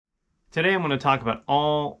Today I'm going to talk about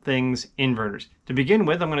all things inverters. To begin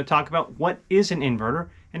with, I'm going to talk about what is an inverter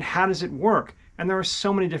and how does it work. And there are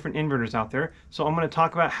so many different inverters out there, so I'm going to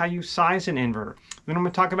talk about how you size an inverter. Then I'm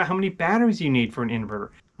going to talk about how many batteries you need for an inverter.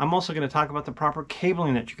 I'm also going to talk about the proper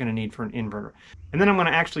cabling that you're going to need for an inverter. And then I'm going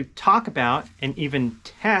to actually talk about and even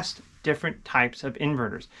test different types of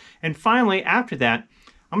inverters. And finally, after that,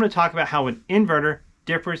 I'm going to talk about how an inverter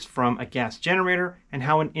differs from a gas generator and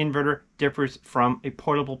how an inverter differs from a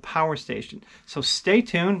portable power station. So stay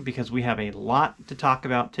tuned because we have a lot to talk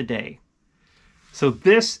about today. So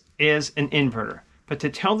this is an inverter, but to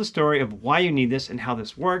tell the story of why you need this and how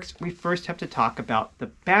this works, we first have to talk about the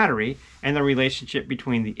battery and the relationship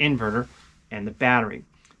between the inverter and the battery.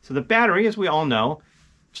 So the battery, as we all know,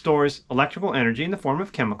 stores electrical energy in the form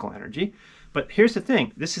of chemical energy. But here's the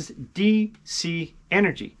thing, this is DC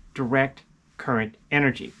energy, direct current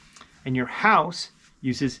energy. And your house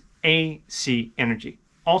uses AC energy,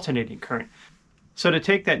 alternating current. So to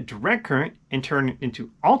take that direct current and turn it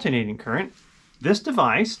into alternating current, this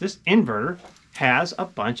device, this inverter, has a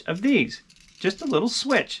bunch of these. Just a little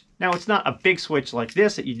switch. Now it's not a big switch like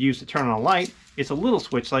this that you'd use to turn on a light. It's a little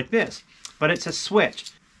switch like this. But it's a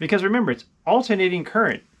switch. Because remember, it's alternating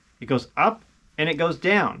current. It goes up and it goes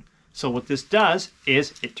down. So what this does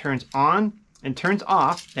is it turns on and turns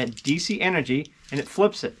off that DC energy, and it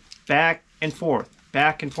flips it back and forth,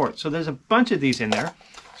 back and forth. So there's a bunch of these in there.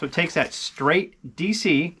 So it takes that straight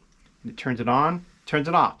DC, and it turns it on, turns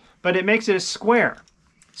it off. But it makes it a square.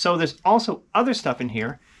 So there's also other stuff in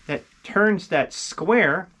here that turns that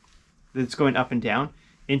square that's going up and down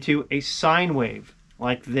into a sine wave,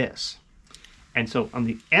 like this. And so on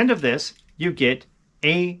the end of this, you get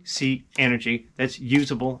AC energy that's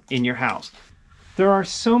usable in your house. There are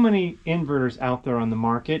so many inverters out there on the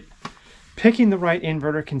market. Picking the right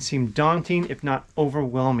inverter can seem daunting, if not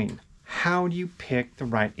overwhelming. How do you pick the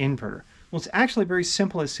right inverter? Well, it's actually very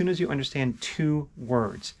simple as soon as you understand two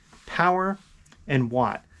words, power and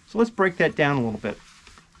watt. So let's break that down a little bit.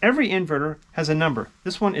 Every inverter has a number.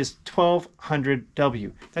 This one is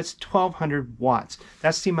 1200W. That's 1200 watts.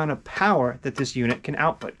 That's the amount of power that this unit can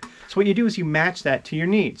output. So what you do is you match that to your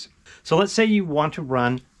needs. So let's say you want to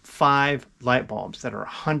run 5 light bulbs that are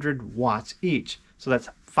 100 watts each. So that's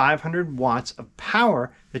 500 watts of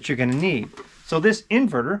power that you're going to need. So this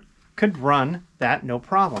inverter could run that no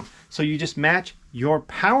problem. So you just match your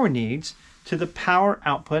power needs to the power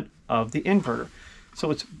output of the inverter.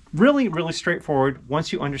 So it's really, really straightforward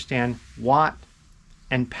once you understand watt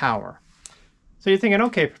and power. So you're thinking,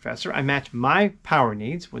 okay, Professor, I match my power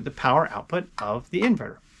needs with the power output of the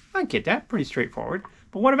inverter. I get that, pretty straightforward.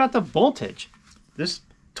 But what about the voltage? This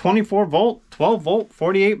 24 volt, 12 volt,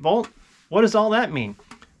 48 volt, what does all that mean?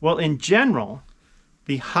 Well, in general,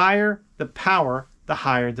 the higher the power, the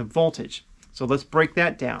higher the voltage. So let's break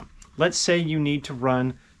that down. Let's say you need to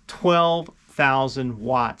run 12,000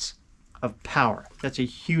 watts of power. That's a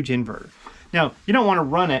huge inverter. Now, you don't want to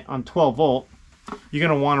run it on 12 volt. You're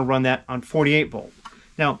going to want to run that on 48 volt.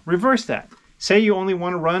 Now, reverse that. Say you only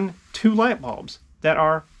want to run 2 light bulbs that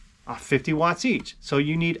are 50 watts each. So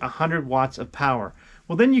you need 100 watts of power.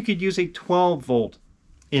 Well, then you could use a 12 volt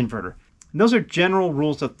inverter. And those are general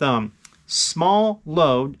rules of thumb. Small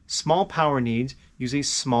load, small power needs use a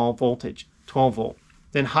small voltage, 12 volt.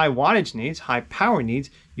 Then high wattage needs, high power needs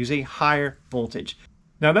use a higher voltage.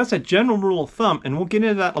 Now that's a general rule of thumb, and we'll get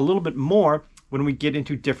into that a little bit more when we get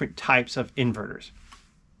into different types of inverters.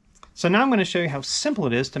 So now I'm going to show you how simple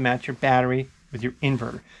it is to match your battery with your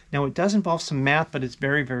inverter. Now it does involve some math, but it's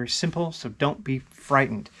very, very simple, so don't be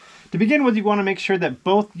frightened. To begin with, you want to make sure that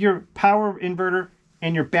both your power inverter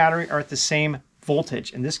and your battery are at the same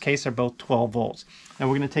voltage. In this case, they're both 12 volts. Now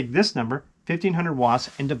we're going to take this number, 1500 watts,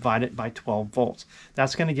 and divide it by 12 volts.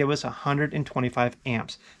 That's going to give us 125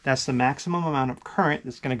 amps. That's the maximum amount of current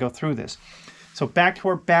that's going to go through this. So back to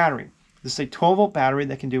our battery. This is a 12 volt battery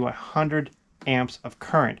that can do 100 amps of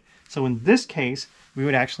current. So in this case, we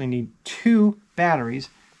would actually need 2 batteries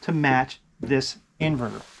to match this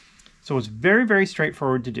inverter. So it's very, very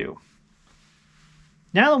straightforward to do.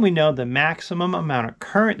 Now that we know the maximum amount of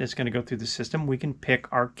current that's going to go through the system, we can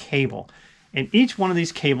pick our cable. And each one of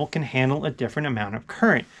these cables can handle a different amount of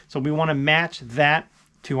current. So we want to match that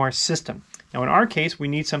to our system. Now in our case, we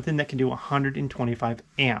need something that can do 125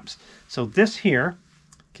 amps. So this here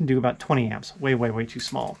can do about 20 amps. Way, way, way too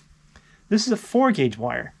small. This is a 4-gauge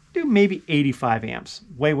wire. Do maybe 85 amps.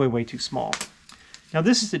 Way, way, way too small. Now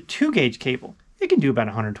this is a 2-gauge cable. It can do about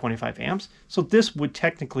 125 amps. So this would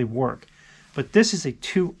technically work. But this is a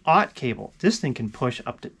 2-aught cable. This thing can push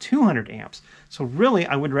up to 200 amps. So really,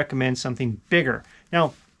 I would recommend something bigger.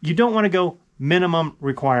 Now, you don't want to go minimum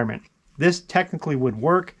requirement. This technically would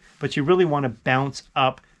work, but you really want to bounce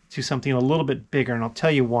up to something a little bit bigger, and I'll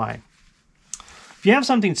tell you why. If you have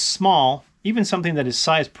something small, even something that is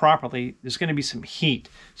sized properly, there's going to be some heat.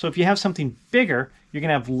 So if you have something bigger, you're going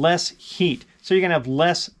to have less heat. So you're going to have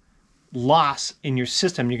less loss in your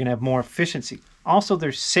system. You're going to have more efficiency. Also,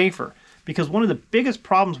 they're safer, because one of the biggest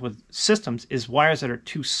problems with systems is wires that are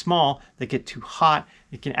too small, that get too hot,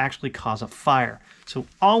 it can actually cause a fire. So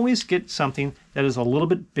always get something that is a little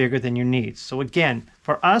bit bigger than your needs. So again,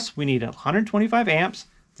 for us, we need 125 amps.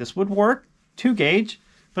 This would work, 2 gauge,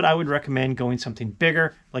 but I would recommend going something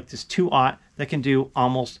bigger, like this 2-aught that can do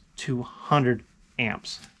almost 200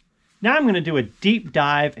 amps. Now I'm going to do a deep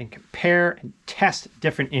dive and compare and test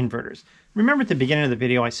different inverters. Remember at the beginning of the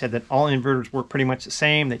video I said that all inverters work pretty much the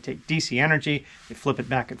same. They take DC energy, they flip it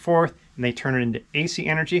back and forth, and they turn it into AC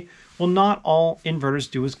energy. Well, not all inverters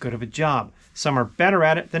do as good of a job. Some are better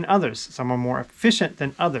at it than others. Some are more efficient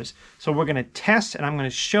than others. So we're going to test, and I'm going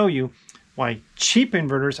to show you why cheap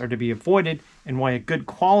inverters are to be avoided and why a good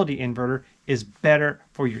quality inverter is better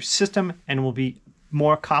for your system and will be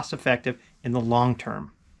more cost effective in the long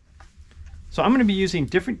term. So I'm going to be using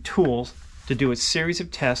different tools to do a series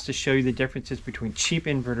of tests to show you the differences between cheap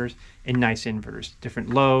inverters and nice inverters. Different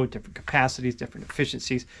load, different capacities, different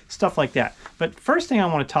efficiencies, stuff like that. But first thing I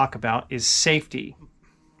want to talk about is safety.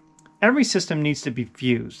 Every system needs to be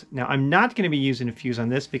fused. Now I'm not going to be using a fuse on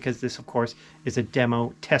this because this of course is a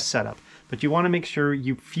demo test setup. But you want to make sure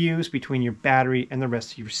you fuse between your battery and the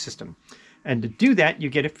rest of your system. And to do that, you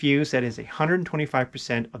get a fuse that is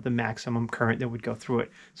 125% of the maximum current that would go through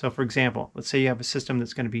it. So for example, let's say you have a system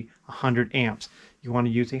that's going to be 100 amps. You want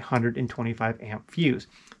to use a 125 amp fuse.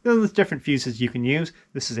 There's different fuses you can use.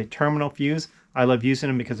 This is a terminal fuse. I love using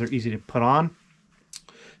them because they're easy to put on.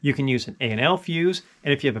 You can use an A&L fuse,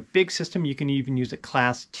 and if you have a big system, you can even use a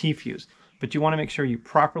Class T fuse. But you want to make sure you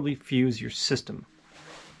properly fuse your system.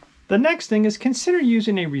 The next thing is consider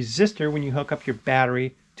using a resistor when you hook up your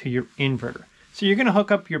battery to your inverter. So you're going to hook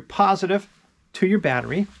up your positive to your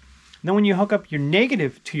battery. And then when you hook up your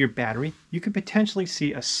negative to your battery, you could potentially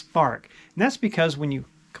see a spark. And that's because when you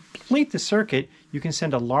complete the circuit, you can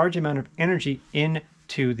send a large amount of energy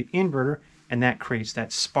into the inverter, and that creates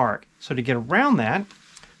that spark. So to get around that,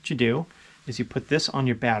 what you do is you put this on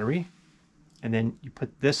your battery, and then you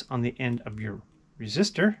put this on the end of your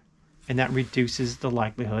resistor, and that reduces the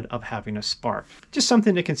likelihood of having a spark. Just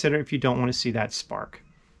something to consider if you don't want to see that spark.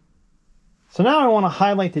 So now I want to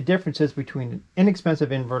highlight the differences between an inexpensive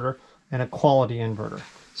inverter and a quality inverter.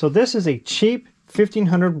 So this is a cheap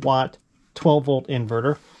 1500 watt 12 volt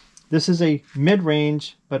inverter. This is a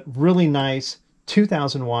mid-range but really nice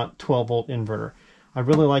 2000 watt 12 volt inverter. I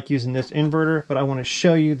really like using this inverter, but I want to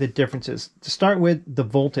show you the differences. To start with, the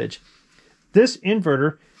voltage. This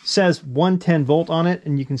inverter says 110 volt on it,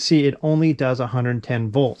 and you can see it only does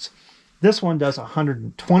 110 volts. This one does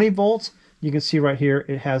 120 volts. You can see right here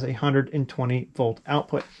it has a 120 volt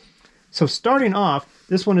output. So starting off,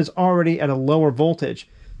 this one is already at a lower voltage.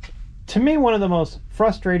 To me, one of the most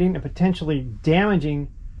frustrating and potentially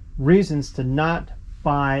damaging reasons to not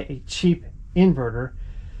buy a cheap inverter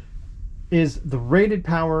is the rated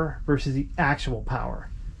power versus the actual power.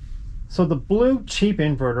 So the blue cheap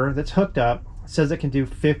inverter that's hooked up says it can do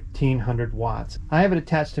 1500 watts. I have it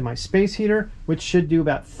attached to my space heater, which should do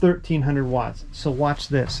about 1300 watts. So watch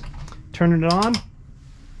this. Turn it on.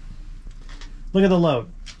 Look at the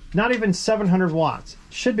load. Not even 700 watts.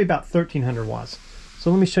 Should be about 1300 watts.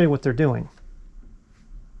 So let me show you what they're doing.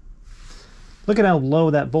 Look at how low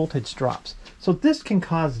that voltage drops. So this can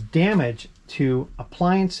cause damage to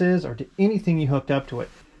appliances or to anything you hooked up to it.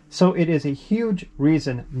 So it is a huge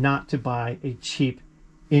reason not to buy a cheap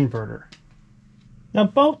inverter. Now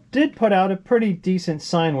both did put out a pretty decent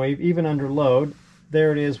sine wave even under load.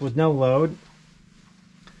 There it is with no load.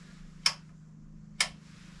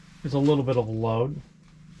 There's a little bit of a load.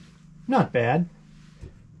 Not bad.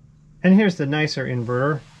 And here's the nicer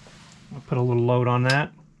inverter. I'll put a little load on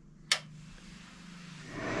that.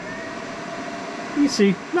 You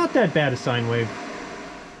see, not that bad a sine wave.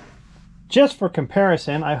 Just for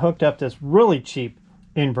comparison, I hooked up this really cheap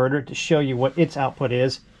inverter to show you what its output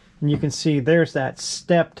is. And you can see there's that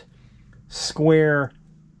stepped square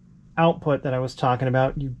output that I was talking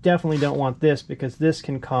about. You definitely don't want this because this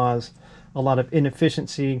can cause a lot of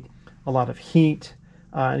inefficiency, a lot of heat,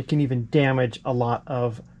 and it can even damage a lot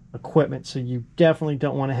of equipment. So you definitely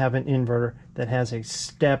don't want to have an inverter that has a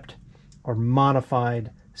stepped or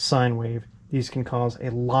modified sine wave. These can cause a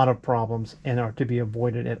lot of problems and are to be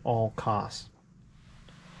avoided at all costs.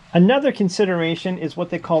 Another consideration is what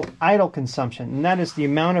they call idle consumption, and that is the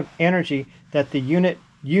amount of energy that the unit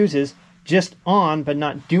uses just on but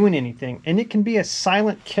not doing anything. And it can be a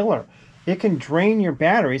silent killer. It can drain your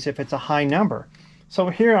batteries if it's a high number. So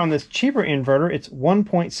here on this cheaper inverter, it's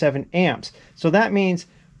 1.7 amps. So that means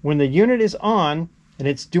when the unit is on and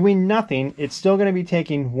it's doing nothing, it's still going to be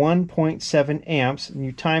taking 1.7 amps. And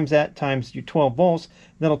you times that times your 12 volts,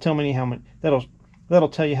 that'll tell me how many, that'll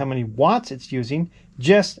tell you how many watts it's using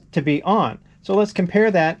just to be on. So let's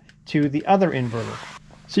compare that to the other inverter.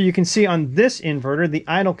 So you can see on this inverter, the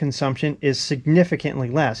idle consumption is significantly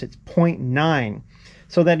less. It's 0.9.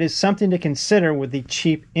 So that is something to consider with the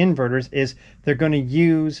cheap inverters, is they're going to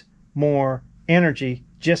use more energy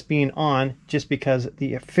just being on, just because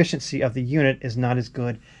the efficiency of the unit is not as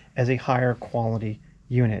good as a higher quality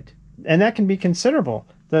unit. And that can be considerable.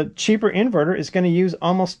 The cheaper inverter is going to use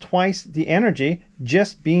almost twice the energy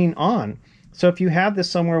just being on. So if you have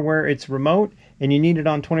this somewhere where it's remote and you need it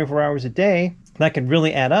on 24 hours a day, that could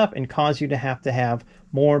really add up and cause you to have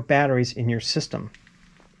more batteries in your system.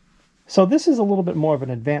 So this is a little bit more of an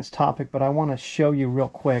advanced topic, but I want to show you real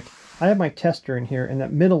quick. I have my tester in here, and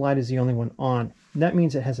that middle light is the only one on. And that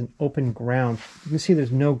means it has an open ground. You can see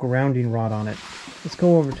there's no grounding rod on it. Let's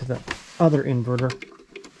go over to the other inverter.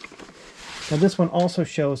 Now this one also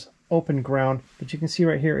shows open ground, but you can see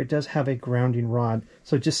right here it does have a grounding rod.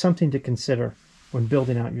 So just something to consider when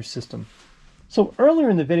building out your system. So earlier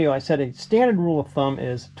in the video I said a standard rule of thumb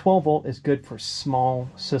is 12 volt is good for small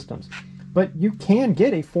systems. But you can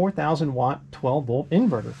get a 4,000 watt 12 volt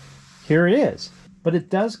inverter. Here it is. But it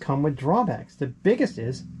does come with drawbacks. The biggest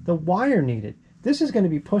is the wire needed. This is going to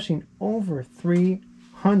be pushing over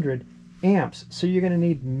 300 amps. So you're going to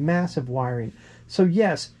need massive wiring. So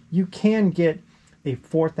yes, you can get a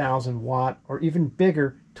 4,000 watt or even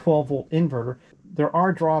bigger 12 volt inverter. There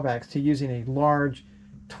are drawbacks to using a large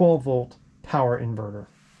 12 volt power inverter.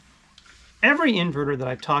 Every inverter that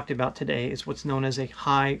I've talked about today is what's known as a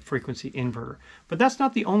high frequency inverter. But that's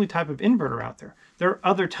not the only type of inverter out there. There are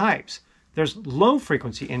other types. There's low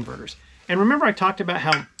frequency inverters. And remember I talked about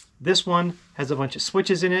how this one has a bunch of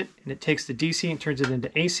switches in it and it takes the DC and turns it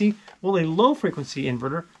into AC. Well, a low frequency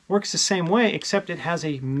inverter works the same way, except it has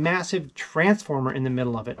a massive transformer in the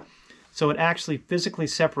middle of it. So it actually physically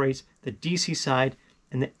separates the DC side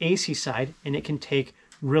and the AC side, and it can take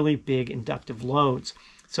really big inductive loads.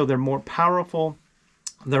 So they're more powerful,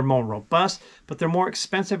 they're more robust, but they're more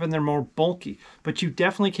expensive and they're more bulky. But you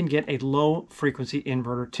definitely can get a low frequency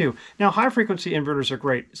inverter too. Now, high frequency inverters are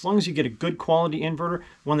great. As long as you get a good quality inverter,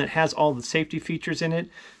 one that has all the safety features in it,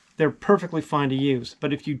 they're perfectly fine to use.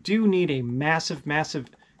 But if you do need a massive, massive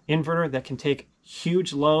inverter that can take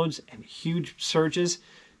huge loads and huge surges,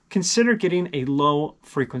 consider getting a low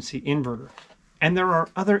frequency inverter. And there are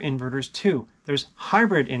other inverters too. There's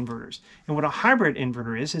hybrid inverters. And what a hybrid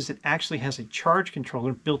inverter is it actually has a charge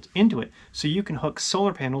controller built into it. So you can hook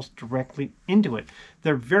solar panels directly into it.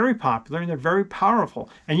 They're very popular and they're very powerful.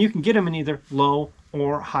 And you can get them in either low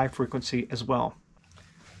or high frequency as well.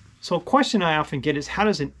 So a question I often get is, how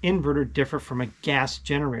does an inverter differ from a gas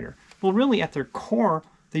generator? Well, really at their core,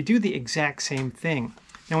 they do the exact same thing.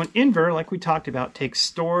 Now an inverter, like we talked about, takes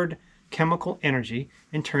stored chemical energy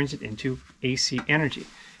and turns it into AC energy.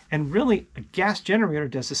 And really, a gas generator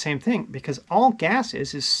does the same thing, because all gas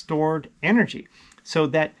is stored energy. So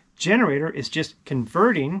that generator is just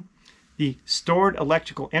converting the stored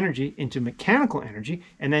electrical energy into mechanical energy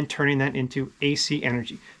and then turning that into AC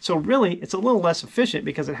energy. So really, it's a little less efficient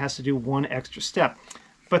because it has to do one extra step.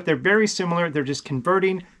 But they're very similar. They're just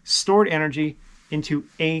converting stored energy into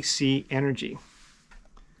AC energy.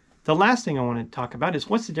 The last thing I want to talk about is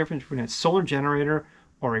what's the difference between a solar generator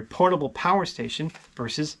or a portable power station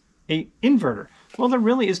versus an inverter. Well, there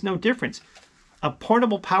really is no difference. A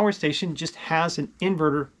portable power station just has an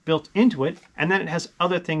inverter built into it, and then it has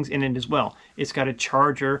other things in it as well. It's got a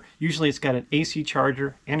charger, usually it's got an AC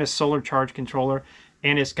charger and a solar charge controller,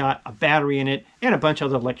 and it's got a battery in it and a bunch of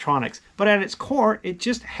other electronics. But at its core, it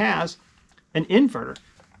just has an inverter.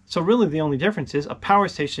 So really the only difference is a power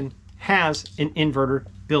station has an inverter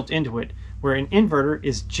built into it, where an inverter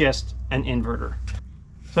is just an inverter.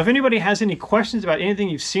 So if anybody has any questions about anything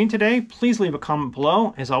you've seen today, please leave a comment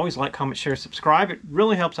below. As always, like, comment, share, subscribe. It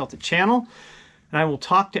really helps out the channel. And I will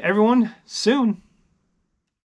talk to everyone soon.